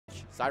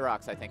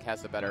Syrox, I think,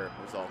 has the better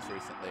results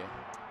recently.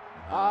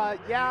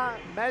 Yeah,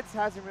 Medz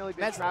hasn't really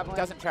been traveling.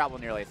 Doesn't travel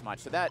nearly as much,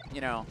 so that,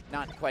 you know,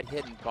 not quite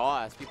hidden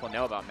boss. People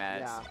know about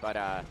Medz, Yeah. but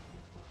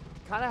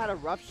kind of had a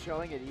rough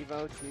showing at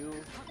Evo too.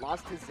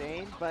 Lost to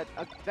Zane, but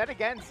then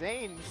again,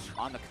 Zane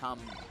on the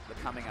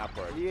coming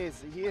upward. He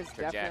is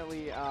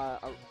definitely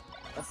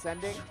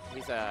ascending.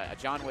 He's a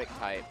John Wick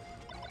type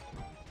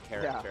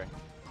character.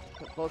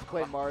 Yeah. Both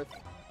play Marth,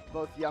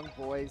 both young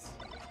boys.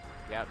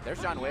 Yeah,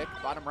 there's John Wick,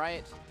 bottom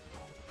right.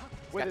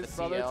 With his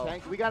brother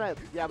Tank. We gotta,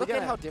 Look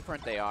at how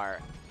different they are.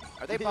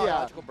 Are they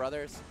biological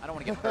brothers? I don't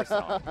want to get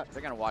personal.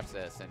 They're gonna watch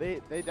this. And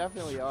they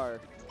definitely are.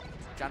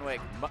 John Wick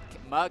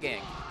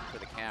mugging for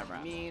the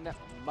camera. Mean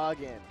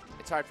mugging.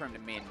 It's hard for him to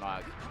mean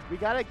mug. We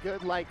got a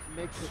good like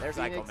mix of There's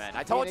Phoenix,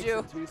 I told you.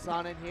 And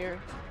Tucson in here,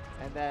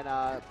 and then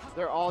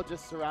they're all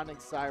just surrounding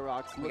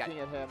Syrox, looking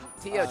at him.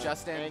 Tio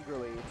Justin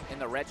angrily in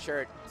the red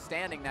shirt,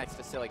 standing next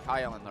to Silly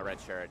Kyle in the red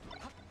shirt.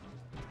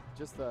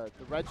 Just the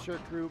red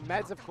shirt crew.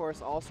 Medz, of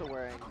course, also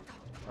wearing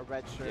a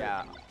red shirt.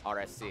 Yeah,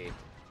 RSC.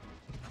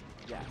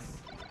 Yes.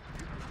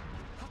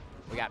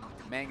 We got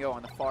Mango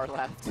on the far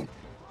left.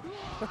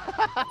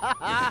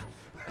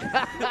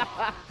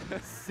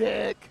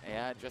 Sick.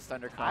 Yeah, just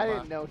under Chroma. I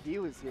didn't know he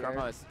was here.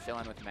 Chroma is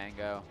chilling with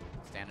Mango,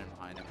 standing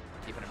behind him,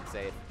 keeping him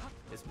safe.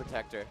 His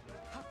protector.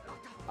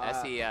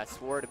 As he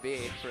swore to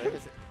be for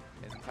his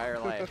entire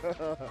life.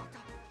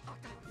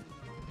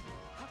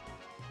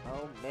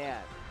 Oh,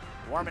 man.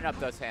 Warming up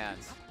those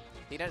hands.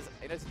 He does.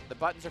 The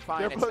buttons are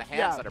fine. It's the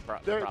hands that are the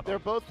problem. They're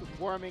both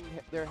warming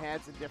their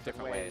hands in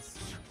different ways.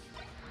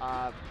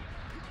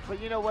 But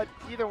you know what?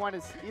 Either one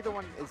is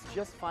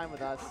just fine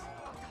with us.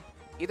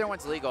 Either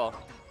one's legal.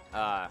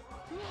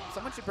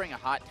 Someone should bring a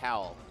hot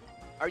towel,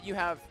 or you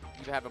have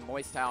a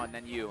moist towel, and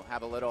then you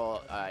have a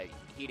little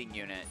heating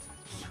unit.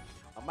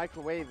 A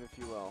microwave, if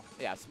you will.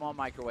 Yeah, a small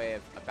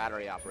microwave, a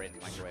battery-operated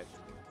microwave.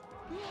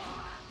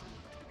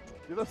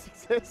 Do those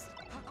exist?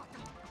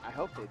 I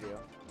hope they do.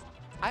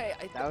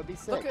 That would be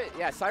sick. Look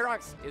at,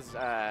 Syrox is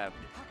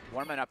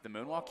warming up the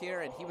moonwalk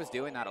here, and he was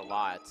doing that a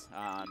lot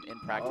in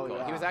practical. Oh,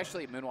 yeah. He was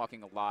actually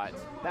moonwalking a lot.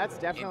 That's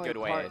definitely in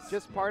good ways.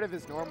 Just part of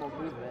his normal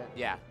movement.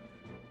 Yeah.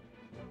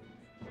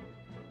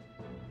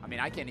 I mean,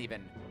 I can't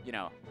even,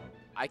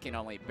 I can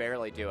only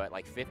barely do it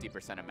like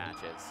 50% of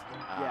matches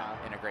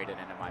integrated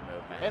into my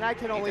movement. And I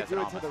can only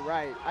do it to the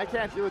right. I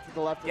can't do it to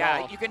the left at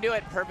all. Yeah, you can do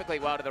it perfectly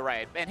well to the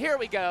right. And here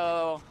we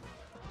go.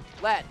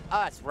 Let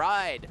us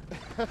ride.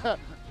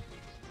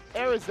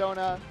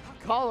 Arizona,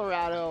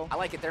 Colorado. I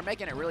like it. They're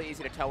making it really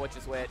easy to tell which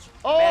is which.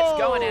 Oh, Medz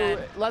going in.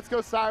 Let's go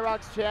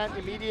Syrox chant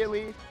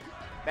immediately.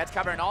 Medz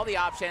covering all the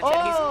options,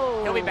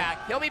 and he'll be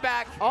back. He'll be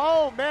back.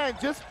 Oh, man,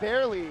 just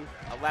barely.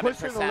 11%.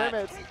 Pushing the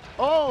limits.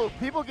 Oh,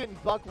 people getting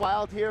buck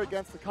wild here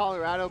against the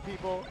Colorado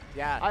people.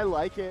 Yeah. I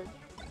like it.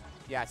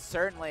 Yeah,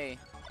 certainly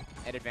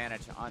an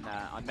advantage on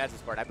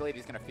Medz's board. I believe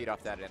he's going to feed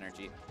off that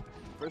energy.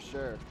 For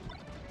sure.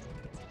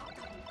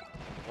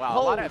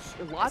 Wow,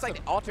 lots of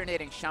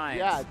alternating shines.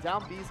 Yeah,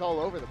 down B's all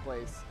over the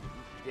place.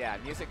 Yeah,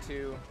 music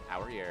to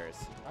our ears.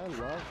 I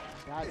love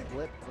that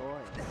blip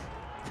noise.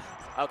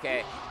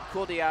 Okay,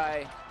 cool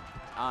DI.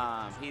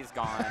 He's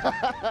gone.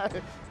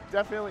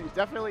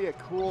 definitely a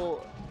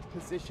cool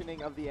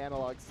positioning of the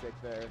analog stick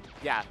there.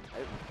 Yeah,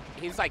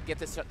 he's like, get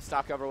this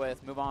stock over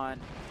with, move on.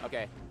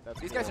 Okay,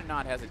 these guys are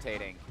not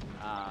hesitating.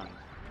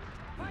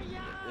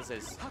 This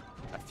is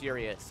a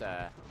furious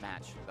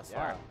match thus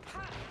far.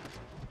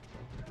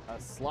 A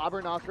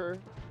slobber knocker,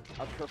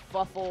 a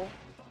kerfuffle,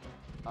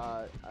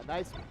 a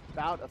nice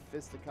bout of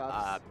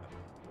fisticuffs.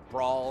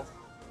 Brawl.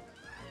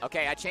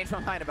 Okay, I changed my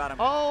mind about him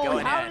going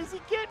in. Oh, how does he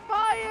get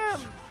by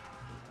him?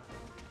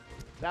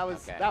 That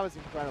was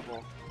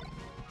incredible.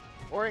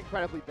 Or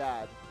incredibly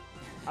bad.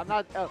 I'm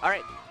not. All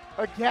right.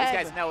 Again.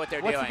 These guys know what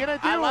they're doing. What's he gonna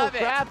do? I love it.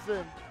 Grabs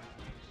him.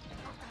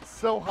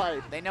 So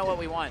hype. They know what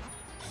we want.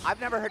 I've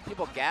never heard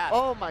people gasp.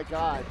 Oh my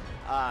God.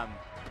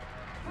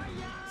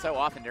 So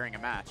often during a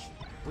match.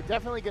 We're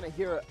definitely going to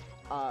hear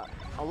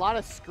a lot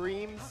of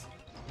screams.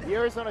 The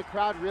Arizona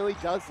crowd really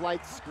does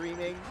like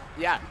screaming.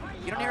 Yeah,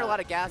 you don't hear a lot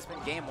of gasp in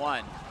game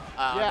one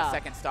on the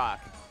second stock,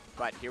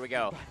 but here we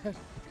go.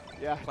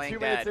 Yeah, Playing 2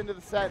 minutes into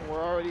the set, and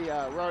we're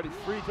already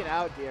freaking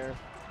out here.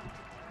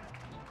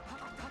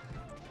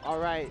 All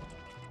right,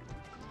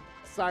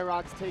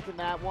 Syrox taking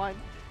that one.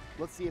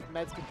 Let's see if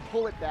Medz can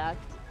pull it back.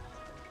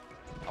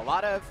 A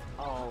lot of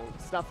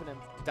stuffing him.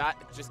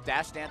 Just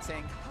dash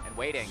dancing and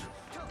waiting.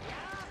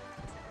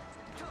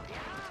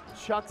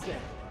 Chucks him.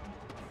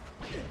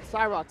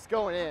 Syrox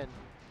going in.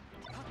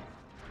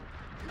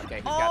 Okay,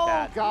 he's got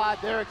that. Oh, God,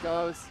 there it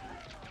goes.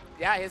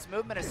 Yeah, his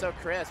movement is so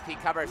crisp. He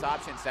covers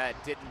options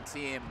that didn't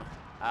seem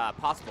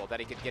possible that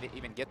he could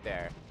even get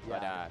there.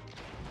 Yeah.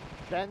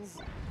 But, bends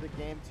the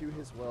game to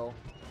his will.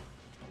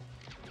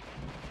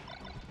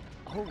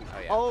 Oh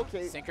yeah. Oh,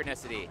 okay.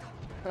 Synchronicity.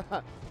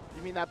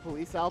 You mean that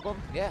Police album?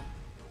 Yeah.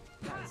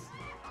 Nice.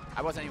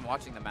 I wasn't even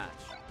watching the match.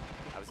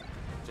 I was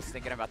just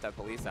thinking about that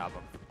Police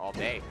album all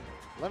day.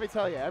 Let me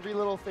tell you, every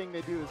little thing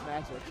they do is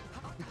magic.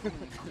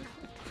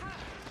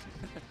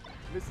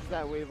 This is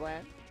that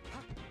Waveland.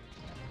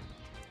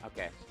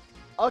 Okay.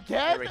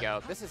 Again? Here we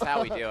go. This is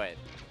how we do it.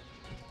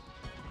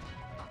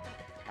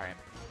 All right.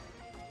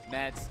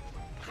 Medz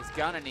is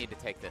going to need to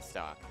take this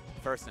stock,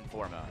 first and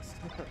foremost.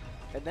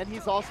 And then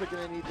he's also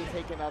going to need to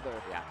take another.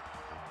 Yeah.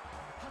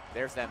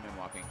 There's that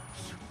moonwalking.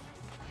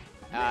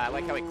 I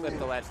like how he clipped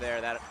the ledge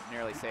there. That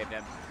nearly saved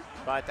him.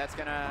 But that's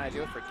going to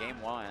do it for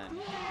game 1.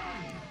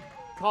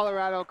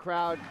 Colorado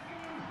crowd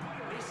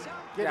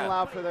getting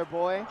loud for their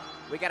boy.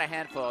 We got a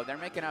handful. They're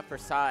making up for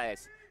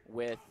size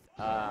with,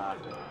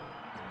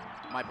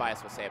 my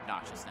bias will say,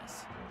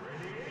 obnoxiousness.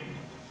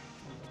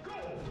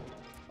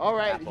 All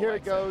right, Apple here it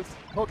likes goes.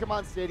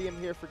 Pokemon Stadium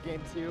here for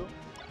game 2.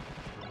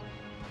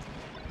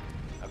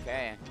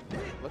 Okay.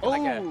 Looking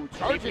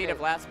like a repeat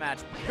of last match.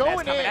 Going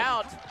Medz coming in.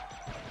 out.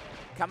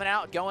 Coming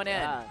out, going in.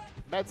 Yeah.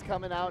 Medz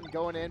coming out and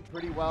going in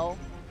pretty well.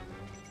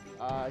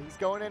 He's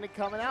going in and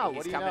coming out.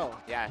 What do you know?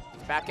 Yeah,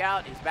 he's back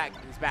out. He's back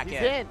He's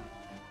in. in.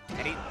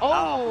 And he,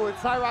 And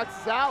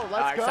Syrox is out.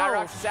 Let's go.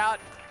 Syrox is out.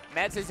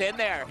 Medz is in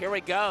there. Here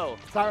we go.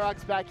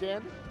 Syrox back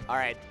in. All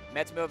right,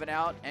 Medz moving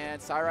out, and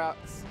Syrox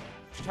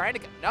trying to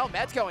go. No,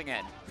 Medz going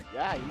in.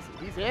 Yeah,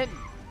 he's in.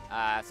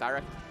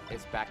 Syrox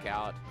is back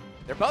out.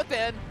 They're both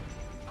in.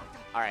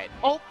 All right.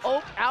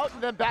 Out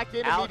and then back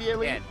in Out,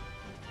 immediately. in.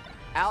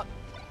 Out.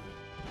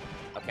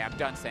 Okay, I'm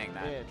done saying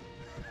that. In.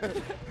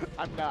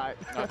 I'm not.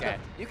 Okay,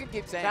 you can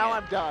keep saying now it.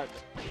 I'm done.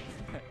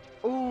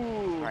 Ooh,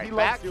 All right, he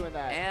back loves doing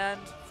that. and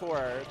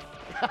forward.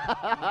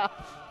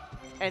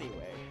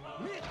 Anyway.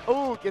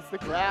 Ooh, gets the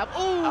grab. Ooh.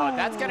 Oh,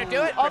 that's going to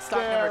do it for up stock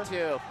there.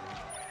 number 2.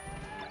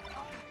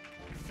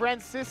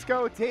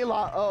 Francisco de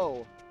la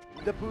O,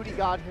 the booty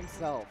god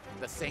himself.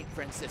 The Saint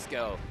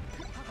Francisco,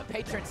 a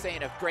patron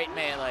saint of great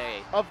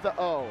melee. Of the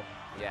O.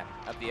 Yeah,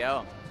 of the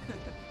O.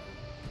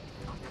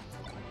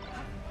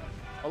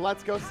 A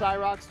let's go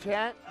Syrox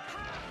chant.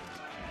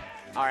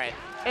 All right.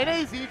 An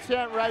AZ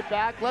chant right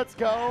back. Let's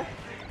go.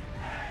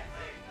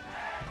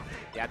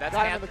 Yeah, that's,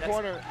 Got him in the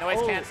corner.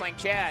 noise canceling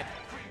Chad.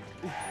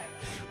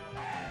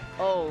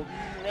 Oh,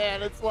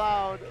 man, it's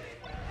loud.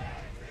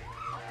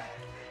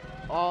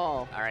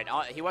 Oh. All right,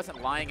 he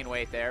wasn't lying in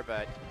wait there,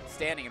 but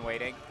standing and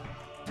waiting.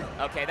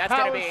 Okay, that's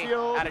Power going to be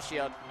shield. out of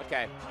shield.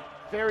 Okay.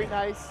 Very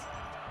nice.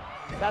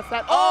 That's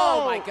that.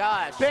 Oh, my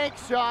gosh. Bank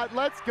shot.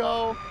 Let's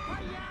go.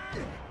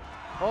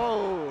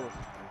 Oh,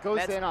 goes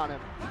Medz in on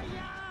him.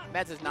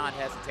 Medz is not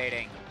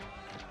hesitating.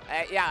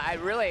 Yeah, I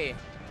really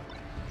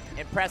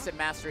impressive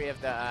mastery of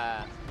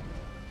the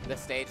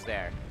stage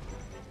there.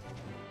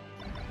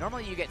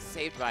 Normally you get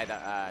saved by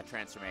the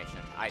transformation,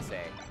 I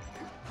say.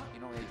 You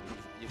don't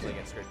usually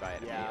get screwed by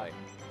it immediately.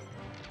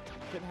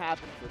 Can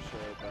happen for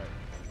sure,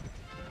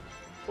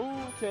 but. Ooh,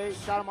 okay,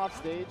 got him off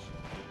stage.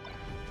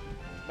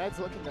 Medz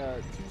looking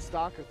to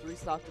 2-stock or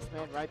 3-stock this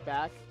man right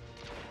back.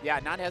 Yeah,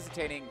 not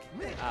hesitating,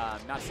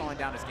 not slowing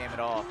down his game at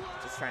all.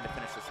 Just trying to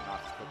finish this one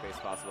off as quickly as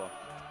possible.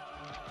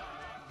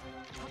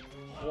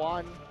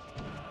 One.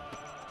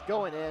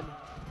 Going in.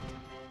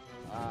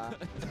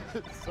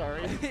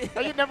 Sorry.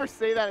 I can never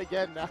say that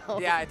again now.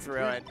 Yeah, it's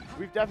ruined.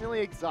 We've definitely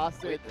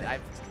exhausted.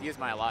 I've used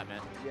my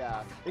allotment.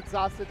 Yeah,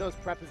 exhausted those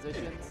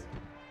prepositions.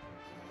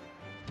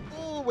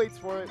 Ooh, waits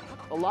for it.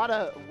 A lot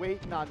of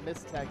waiting on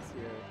mistext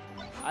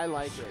here. I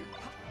like it.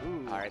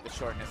 Ooh. All right, the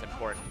shorten is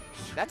important.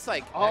 That's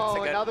like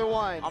another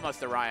one.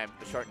 Almost a rhyme.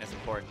 The shorten is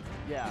important.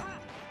 Yeah.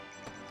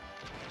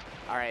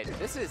 All right,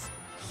 this is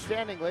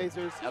standing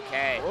lasers.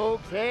 Okay.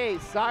 Okay,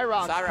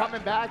 Syrox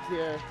coming back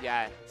here.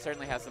 Yeah,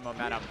 certainly has the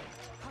momentum.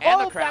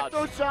 And the crowd. Back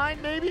throw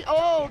shine maybe.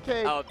 Oh,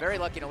 okay. Oh, very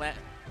lucky to land,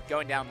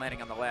 going down,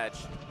 landing on the ledge.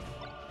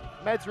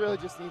 Medz really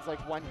just needs like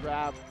one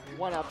grab,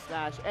 one up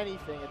smash,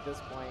 anything at this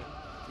point.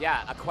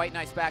 Yeah, a quite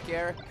nice back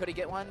air. Could he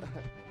get one?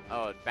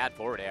 Oh, bad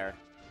forward air.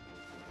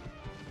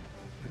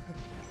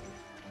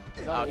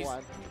 Another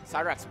one.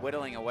 Syrox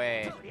whittling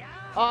away.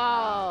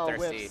 Oh,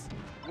 Thirsty. whips.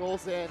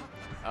 Rolls in.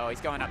 Oh,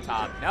 he's going up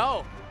top.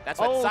 No, that's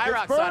what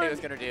Syrox thought he was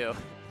going to do.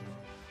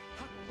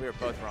 We were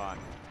both wrong.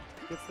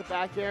 Gets the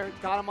back air.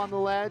 Got him on the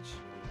ledge.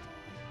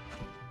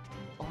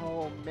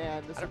 Oh,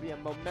 man, this would be a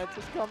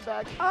momentous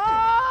comeback.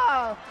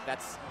 Ah!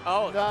 That's,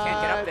 can't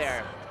get up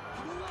there.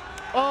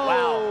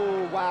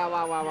 Oh,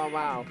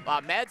 wow.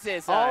 Medz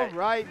is all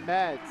right,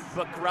 Medz.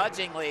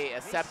 Begrudgingly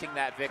accepting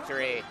that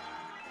victory.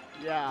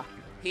 Yeah.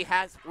 He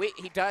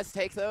does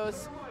take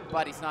those,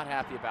 but he's not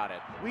happy about it.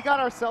 We got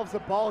ourselves a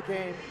ball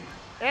game.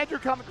 Andrew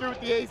coming through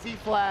with the AZ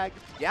flag.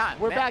 Yeah.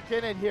 We're back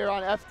in it here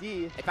on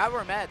FD. If I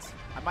were Medz,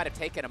 I might have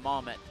taken a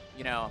moment,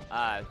 you know,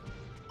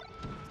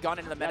 gone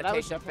into the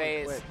meditation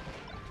phase. Quick.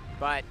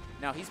 But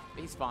no,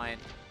 he's fine.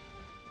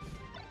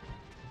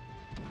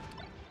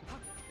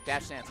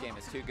 Dash dance game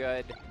is too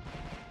good.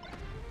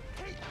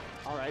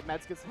 All right,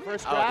 Medz gets the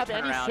first grab,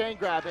 and he's chain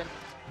grabbing.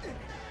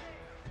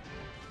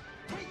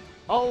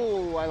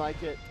 Oh, I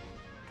like it.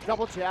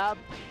 Double jab.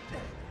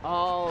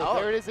 Oh,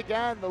 there it is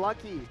again, the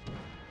lucky.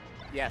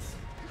 Yes.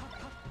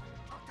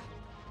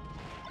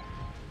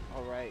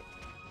 All right.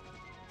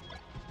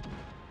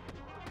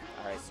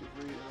 Super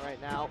even right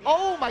now.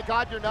 Oh my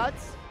God, you're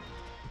nuts.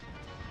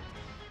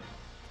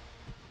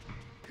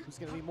 Who's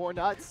gonna be more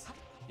nuts?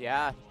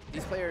 Yeah,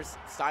 these players'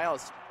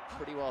 styles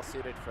pretty well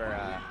suited for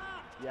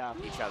yeah.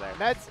 each other.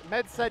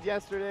 Medz said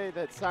yesterday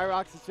that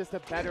Syrox is just a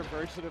better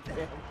version of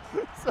him.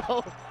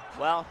 So.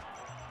 Well,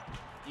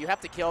 you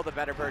have to kill the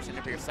better version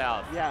of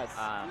yourself. Yes.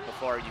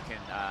 Before you can,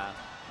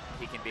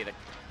 he can be the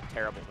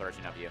terrible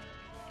version of you.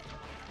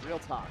 Real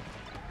talk.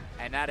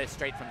 And that is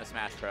straight from the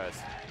Smash Bros.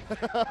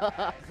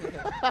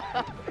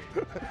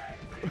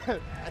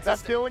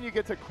 That's still when you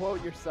get to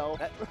quote yourself.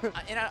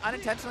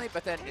 Unintentionally,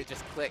 but then it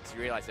just clicks.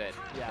 You realize it.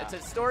 Yeah. It's a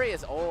story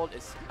as old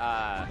as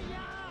my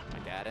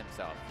dad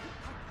himself.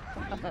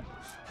 Okay.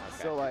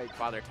 So like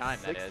Father Time,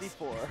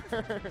 64.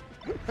 that is.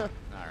 All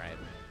right.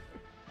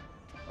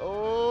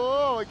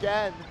 Oh,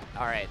 again.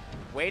 All right.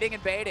 Waiting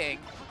and baiting.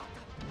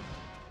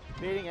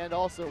 Baiting and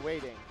also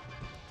waiting.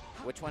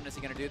 Which one is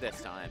he going to do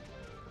this time?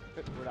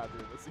 We're not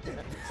doing this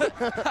again.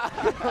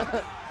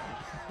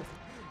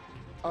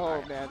 Oh,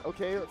 right. Man.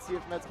 Okay, let's see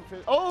if Medz can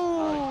finish.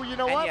 Oh, you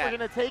know what? We're going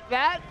to take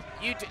that.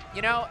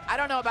 You know, I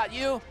don't know about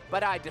you,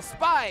 but I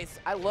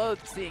loathe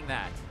seeing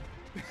that.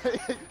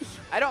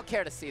 I don't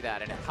care to see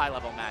that in a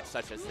high-level match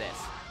such as this.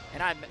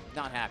 And I'm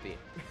not happy.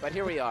 But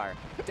here we are.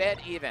 Dead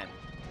even.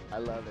 I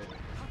love it.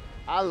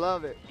 I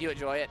love it. You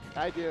enjoy it?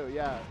 I do,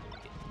 yeah.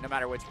 No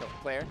matter which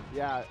player?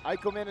 Yeah,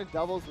 Eichelman in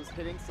doubles was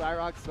hitting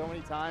Syrox so many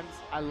times.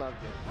 I loved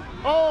it.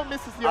 Oh,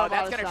 misses the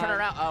that's going to turn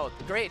around. Oh,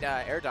 great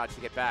air dodge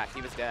to get back.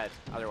 He was dead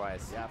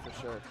otherwise. Yeah, for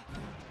sure.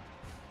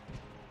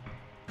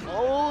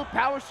 Oh,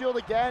 power shield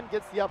again.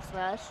 Gets the up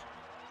smash.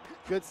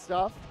 Good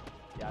stuff.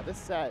 Yeah, this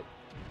set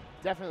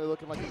definitely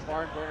looking like a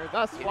barn burner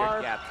thus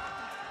far. Yeah.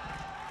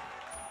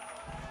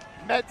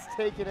 Medz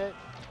taking it.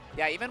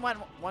 Yeah, even when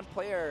one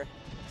player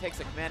takes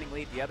a commanding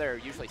lead, the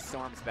other usually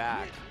storms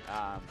back.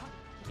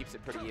 Keeps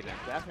it pretty even.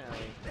 Definitely.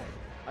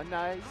 A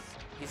nice.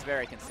 He's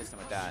very consistent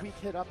with that. Sweet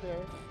hit up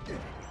there.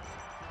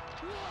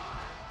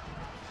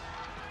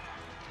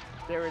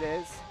 There it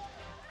is.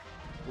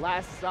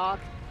 Last stock.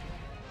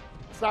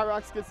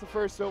 Syrox gets the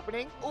first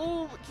opening.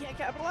 Ooh, can't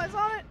capitalize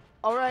on it.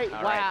 All right.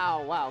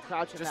 Wow.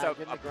 Crouching just out,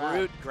 a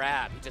brute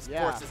grab. He just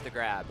forces the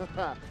grab.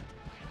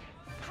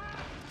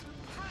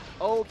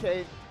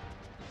 Okay.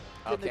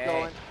 Getting it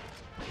going.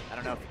 I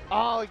don't know.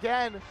 Oh,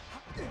 again.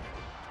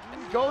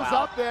 Goes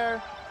up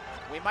there.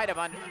 We might have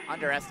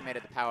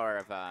underestimated the power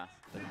of the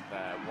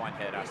one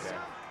hit up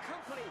there.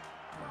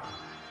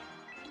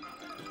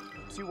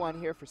 2-1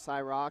 here for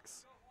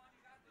Syrox.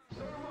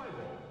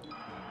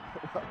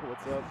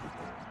 What's up?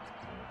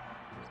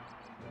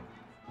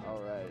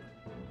 All right.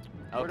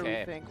 Where do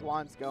we think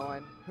Juan's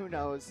going? Who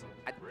knows?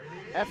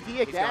 FD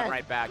again. He's going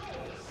right back.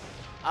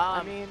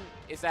 I mean,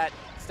 is that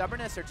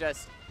stubbornness or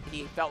just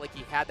he felt like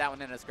he had that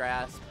one in his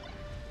grasp?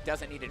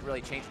 Doesn't need to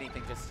really change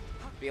anything, just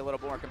be a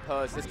little more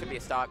composed. This could be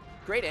a stock.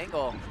 Great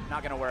angle,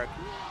 not gonna work.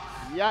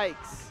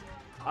 Yikes.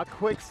 A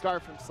quick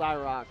start from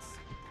Syrox.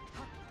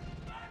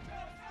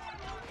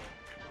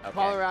 Okay.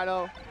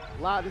 Colorado,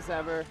 loud as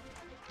ever.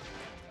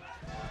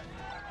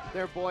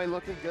 Their boy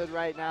looking good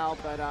right now,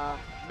 but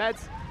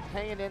Medz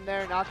hanging in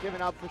there, not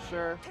giving up for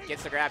sure.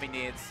 Gets the grab he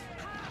needs.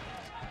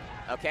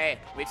 Okay,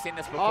 we've seen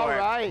this before. All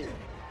right.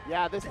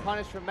 Yeah, this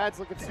punish from Medz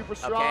looking super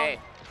strong. Okay.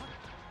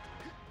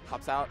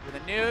 Pops out with a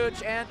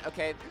nooch and,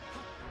 okay.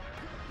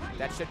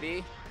 That should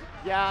be.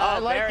 Yeah, I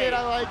like it.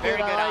 Very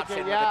good option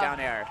with the down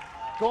air.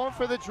 Going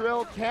for the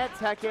drill, can't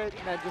tech it,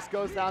 and then just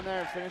goes down there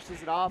and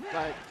finishes it off.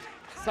 But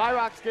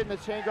Syrox getting the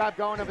chain grab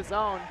going of his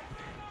own.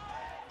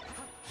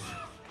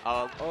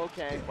 Oh,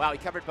 okay. Wow, he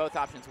covered both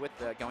options with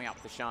the going out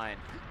with the shine.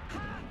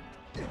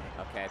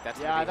 Okay, that's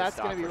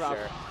gonna be rough.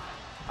 Sure.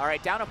 All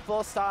right, down a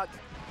full stock.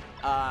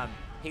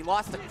 He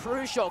lost the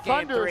crucial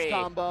game Thunderous 3.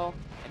 combo.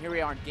 And here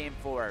we are in game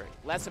 4.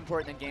 Less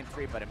important than game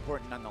 3, but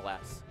important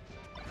nonetheless.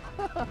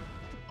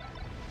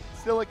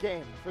 Still a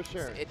game, for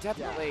sure. It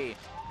definitely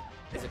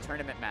is a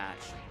tournament match.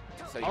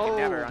 So you can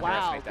never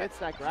underestimate that. Gets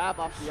that grab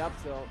off the up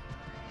tilt.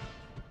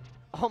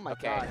 Oh my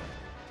god.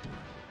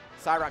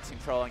 Syrox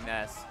controlling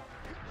this.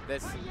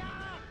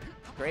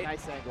 Great.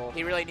 Nice angle.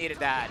 He really needed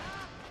that.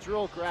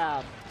 Drill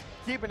grab.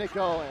 Keeping it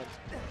going.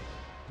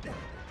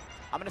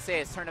 I'm going to say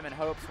his tournament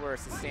hopes were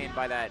sustained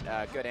by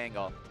that good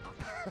angle.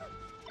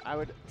 I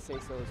would say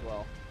so as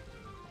well.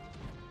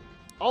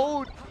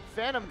 Oh,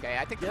 Phantom. Okay,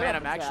 I think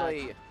Phantom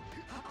actually,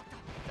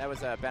 that was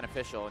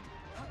beneficial.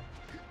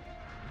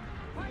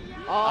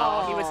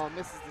 Oh, he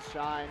misses the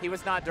shine. He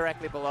was not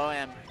directly below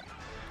him.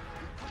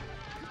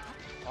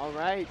 All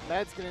right,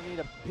 Medz going to need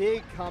a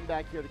big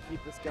comeback here to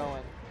keep this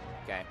going.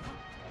 Okay.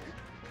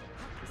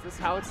 Is this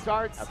how it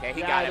starts? Okay,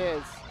 he got him. It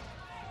is.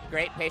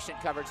 Great patient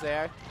coverage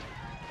there.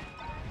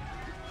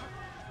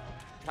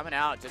 Coming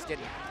out, just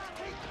getting.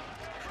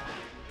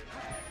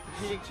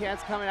 Competing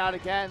chance coming out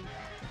again.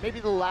 Maybe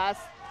the last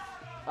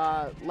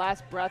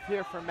breath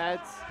here for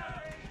Medz.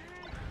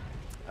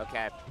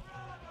 Okay.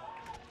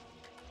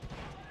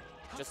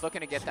 Just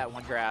looking to get that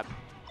one grab.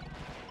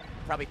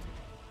 Probably.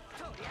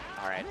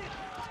 All right.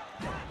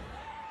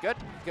 Good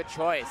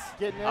choice.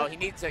 Oh, he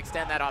needs to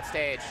extend that off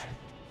stage.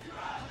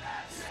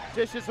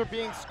 Dishes are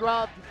being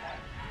scrubbed.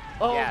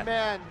 Oh,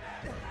 man.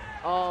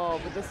 Oh,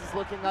 but this is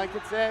looking like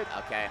it's it.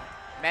 Okay.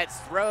 Medz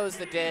throws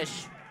the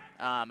dish.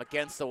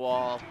 against the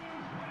wall.